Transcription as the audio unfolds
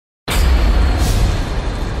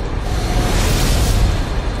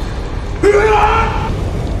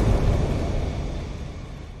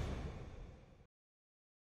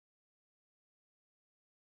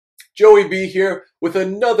Joey B here with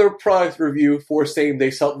another product review for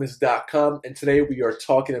sameday and today we are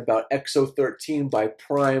talking about EXO 13 by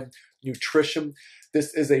Optimum Nutrition.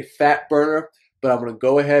 This is a fat burner, but I'm going to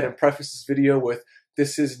go ahead and preface this video with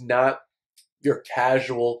this is not your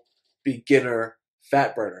casual beginner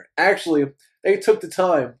fat burner. Actually, they took the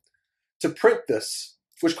time to print this,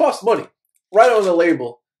 which costs money, right on the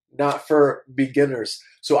label, not for beginners.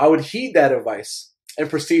 So I would heed that advice and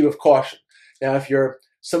proceed with caution. Now, if you're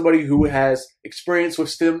somebody who has experience with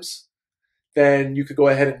stims, then you could go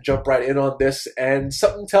ahead and jump right in on this. And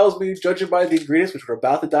something tells me, judging by the ingredients, which we're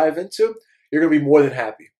about to dive into, you're going to be more than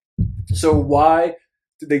happy. So why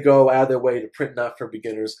did they go out of their way to print not for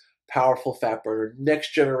beginners? Powerful fat burner,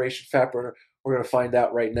 next generation fat burner. We're going to find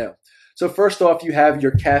out right now. So first off, you have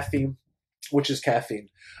your caffeine, which is caffeine.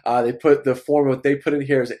 They put the form what they put in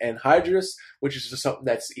here is anhydrous, which is just something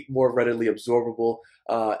that's more readily absorbable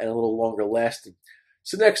and a little longer lasting.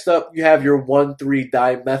 So next up, you have your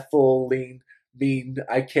 1,3-dimethylene.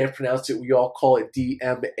 I can't pronounce it. We all call it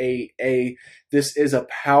DMAA. This is a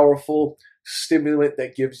powerful stimulant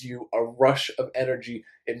that gives you a rush of energy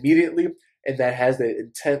immediately, and that has the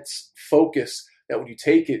intense focus that when you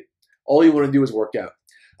take it, all you want to do is work out.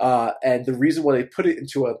 And the reason why they put it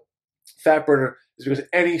into a fat burner is because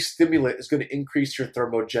any stimulant is going to increase your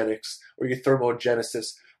thermogenics or your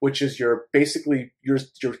thermogenesis, which is your basically your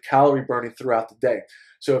calorie burning throughout the day.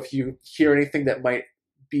 So if you hear anything that might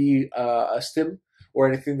be a stim or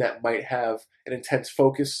anything that might have an intense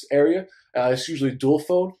focus area, it's usually dual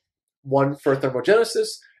fold, one for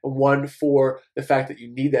thermogenesis and one for the fact that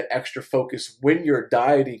you need that extra focus when you're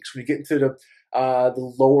dieting. So when you get into the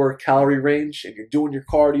lower calorie range and you're doing your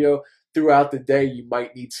cardio throughout the day, you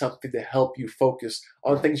might need something to help you focus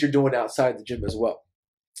on things you're doing outside the gym as well.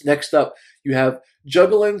 Next up, you have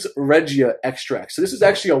Juglans Regia extract. So this is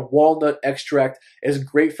actually a walnut extract. It's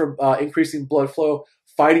great for increasing blood flow,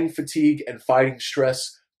 fighting fatigue, and fighting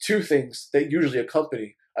stress. Two things that usually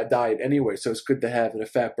accompany a diet anyway, so it's good to have in a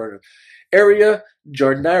fat burner. Area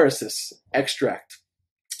Jarnarisis extract.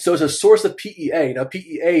 So it's a source of PEA. Now,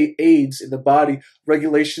 PEA aids in the body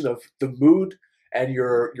regulation of the mood and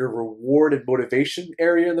your reward and motivation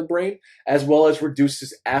area in the brain, as well as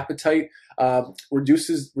reduces appetite.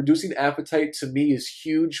 Reducing appetite to me is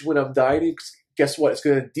huge when I'm dieting. Guess what? It's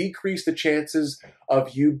going to decrease the chances of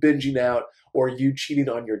you binging out or you cheating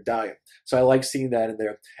on your diet. So I like seeing that in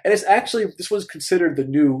there. And it's actually, this was considered the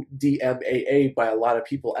new DMAA by a lot of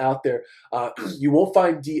people out there. You won't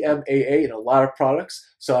find DMAA in a lot of products,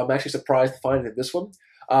 so I'm actually surprised to find it in this one.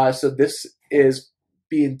 So this is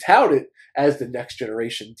being touted as the next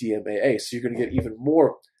generation DMAA. So you're going to get even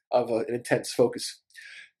more of an intense focus.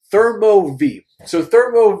 Thermo V. So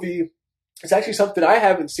Thermo V is actually something I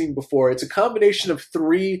haven't seen before. It's a combination of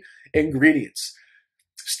 3 ingredients.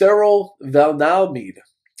 Sterile valnamide,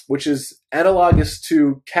 which is analogous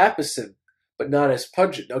to capsaicin, but not as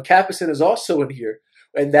pungent. Now, capsaicin is also in here,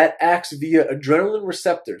 and that acts via adrenaline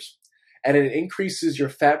receptors, and it increases your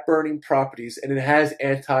fat-burning properties, and it has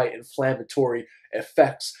anti-inflammatory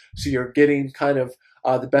effects. So you're getting kind of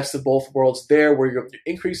the best of both worlds there, where you're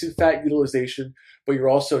increasing fat utilization, but you're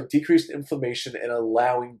also decreasing inflammation and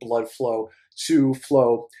allowing blood flow to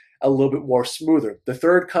flow a little bit more smoother. The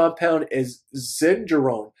third compound is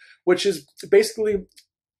zingerone, which is basically,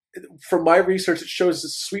 from my research, it shows the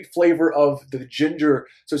sweet flavor of the ginger.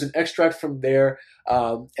 So it's an extract from there,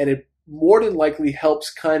 and it more than likely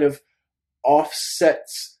helps kind of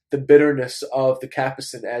offsets the bitterness of the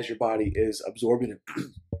capsaicin as your body is absorbing it.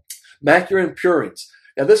 Macurin purines.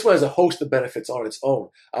 Now, this one has a host of benefits on its own.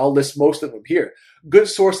 I'll list most of them here. Good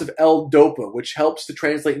source of L-DOPA, which helps to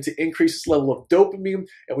translate into increased level of dopamine,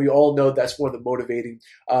 and we all know that's one of the motivating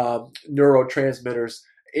neurotransmitters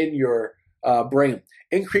in your brain.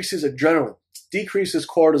 Increases adrenaline, decreases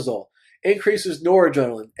cortisol, increases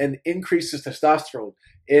noradrenaline, and increases testosterone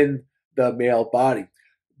in the male body.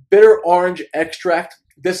 Bitter orange extract.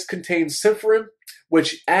 This contains symphorin,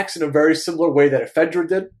 which acts in a very similar way that ephedrine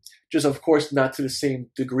did. Just, of course, not to the same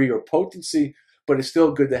degree or potency, but it's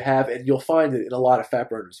still good to have, and you'll find it in a lot of fat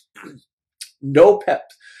burners. No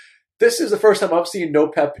pep. This is the first time I'm seeing no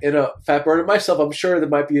pep in a fat burner myself. I'm sure there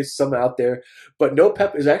might be some out there, but no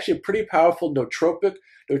pep is actually a pretty powerful nootropic.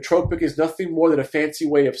 Nootropic is nothing more than a fancy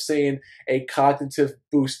way of saying a cognitive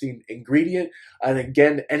boosting ingredient. And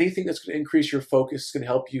again, anything that's going to increase your focus is going to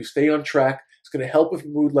help you stay on track. It's going to help with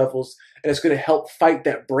mood levels, and it's going to help fight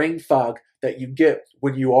that brain fog that you get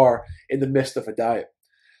when you are in the midst of a diet.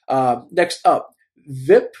 Next up,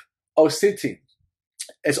 vipocetine.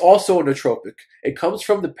 It's also a nootropic. It comes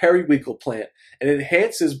from the periwinkle plant and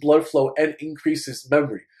enhances blood flow and increases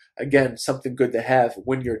memory. again, something good to have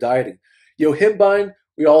when you're dieting. Yohimbine,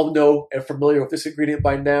 we all know and familiar with this ingredient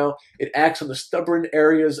by now. It acts on the stubborn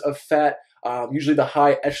areas of fat, usually the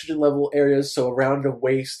high estrogen level areas, so around the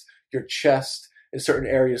waist, your chest, in certain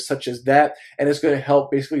areas such as that, and it's going to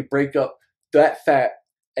help basically break up that fat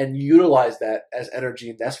and utilize that as energy,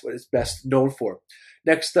 and that's what it's best known for.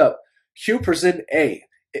 Next up, Huperzin A.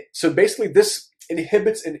 So basically this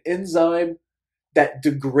inhibits an enzyme that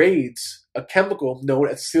degrades a chemical known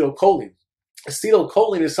as acetylcholine.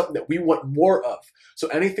 Acetylcholine is something that we want more of. So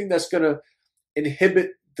anything that's going to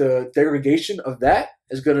inhibit the degradation of that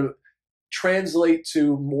is going to translate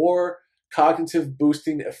to more cognitive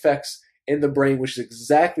boosting effects in the brain, which is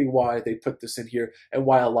exactly why they put this in here and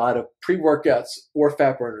why a lot of pre-workouts or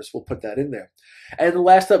fat burners will put that in there. And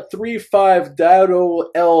last up,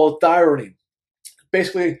 3,5-diodo-L-thyrine.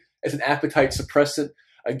 Basically, it's an appetite suppressant.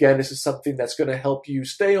 Again, this is something that's going to help you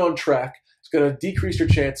stay on track. It's going to decrease your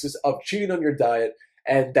chances of cheating on your diet,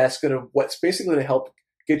 and that's going to what's basically going to help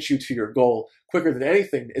get you to your goal quicker than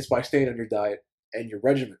anything is by staying on your diet and your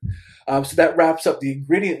regimen. So that wraps up the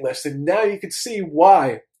ingredient list, and now you can see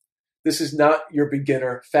why this is not your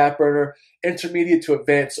beginner fat burner. Intermediate to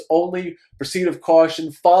advanced only. Proceed with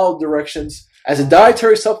caution. Follow directions. As a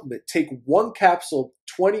dietary supplement, take 1 capsule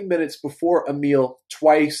 20 minutes before a meal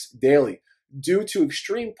twice daily. Due to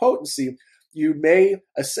extreme potency, you may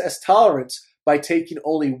assess tolerance by taking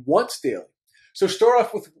only once daily. So start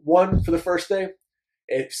off with 1 for the first day.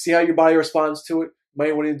 And see how your body responds to it. You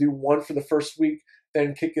might want to do 1 for the first week,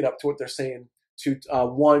 then kick it up to what they're saying,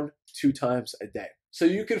 1-2 times a day. So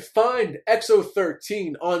you can find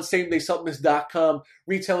EXO13 on sameday.supplements.com,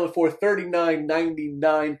 retailing for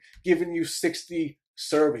 $39.99, giving you 60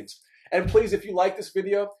 servings. And please, if you like this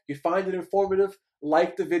video, you find it informative,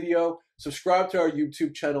 like the video, subscribe to our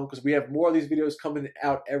YouTube channel because we have more of these videos coming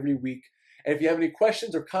out every week. And if you have any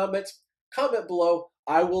questions or comments, comment below.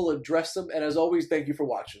 I will address them. And as always, thank you for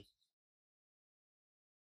watching.